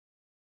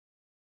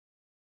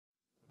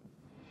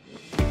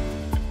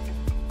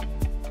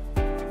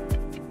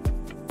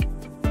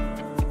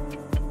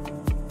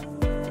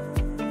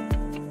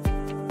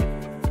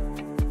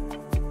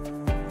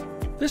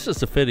This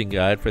is the fitting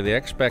guide for the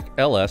XBack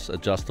LS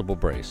Adjustable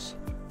Brace.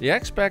 The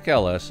XBack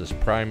LS is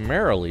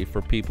primarily for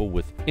people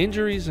with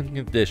injuries and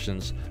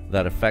conditions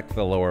that affect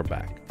the lower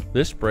back.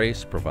 This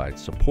brace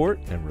provides support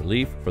and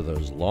relief for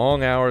those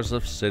long hours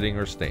of sitting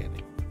or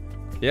standing.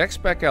 The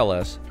XBack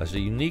LS has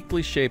a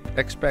uniquely shaped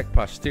XBack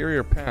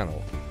posterior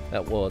panel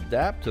that will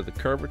adapt to the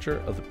curvature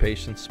of the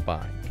patient's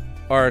spine.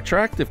 Our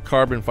attractive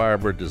carbon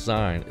fiber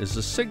design is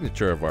the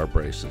signature of our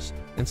braces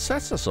and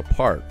sets us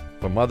apart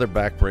from other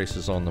back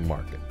braces on the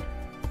market.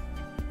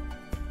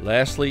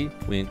 Lastly,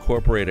 we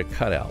incorporate a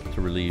cutout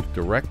to relieve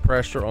direct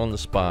pressure on the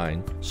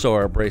spine so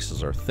our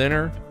braces are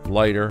thinner,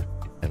 lighter,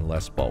 and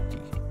less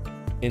bulky.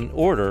 In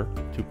order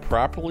to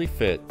properly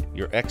fit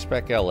your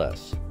XBack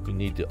LS, you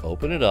need to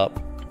open it up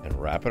and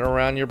wrap it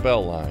around your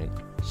bell line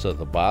so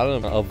the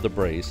bottom of the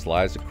brace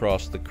lies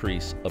across the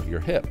crease of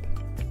your hip.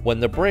 When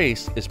the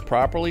brace is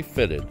properly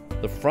fitted,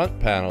 the front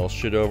panels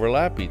should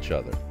overlap each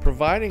other,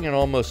 providing an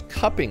almost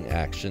cupping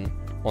action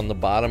on the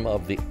bottom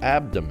of the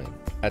abdomen.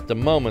 At the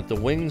moment, the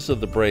wings of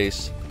the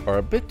brace are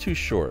a bit too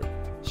short,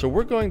 so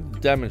we're going to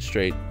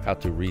demonstrate how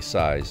to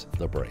resize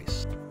the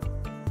brace.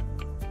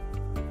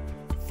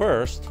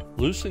 First,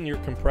 loosen your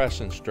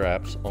compression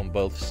straps on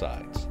both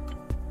sides.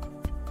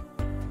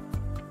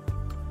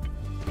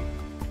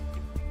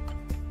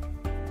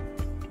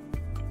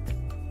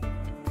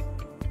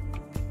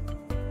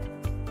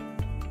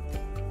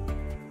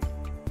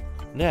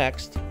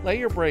 Next, lay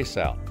your brace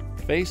out,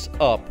 face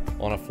up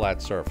on a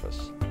flat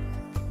surface.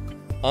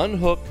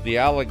 Unhook the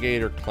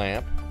alligator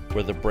clamp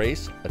where the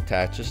brace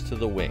attaches to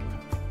the wing.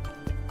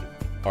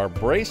 Our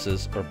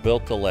braces are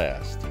built to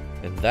last,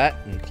 and that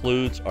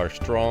includes our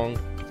strong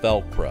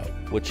Velcro,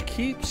 which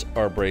keeps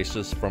our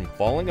braces from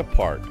falling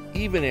apart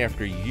even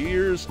after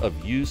years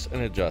of use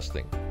and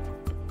adjusting.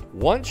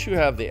 Once you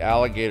have the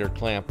alligator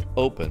clamp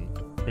open,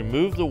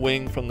 remove the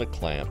wing from the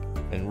clamp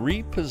and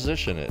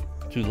reposition it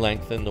to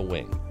lengthen the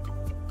wing.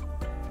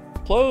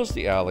 Close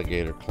the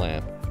alligator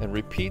clamp and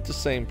repeat the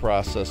same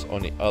process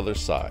on the other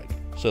side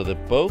so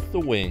that both the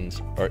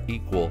wings are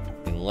equal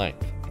in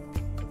length.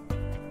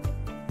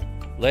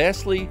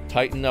 Lastly,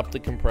 tighten up the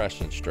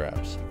compression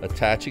straps,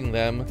 attaching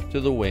them to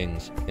the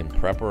wings in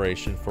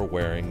preparation for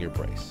wearing your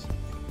brace.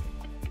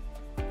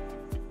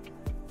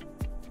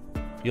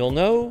 You'll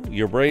know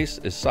your brace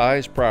is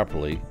sized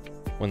properly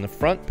when the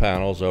front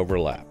panels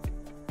overlap.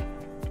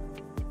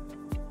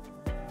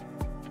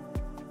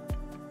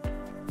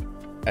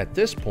 At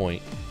this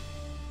point,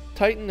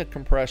 tighten the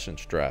compression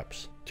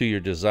straps to your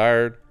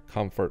desired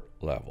comfort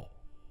level.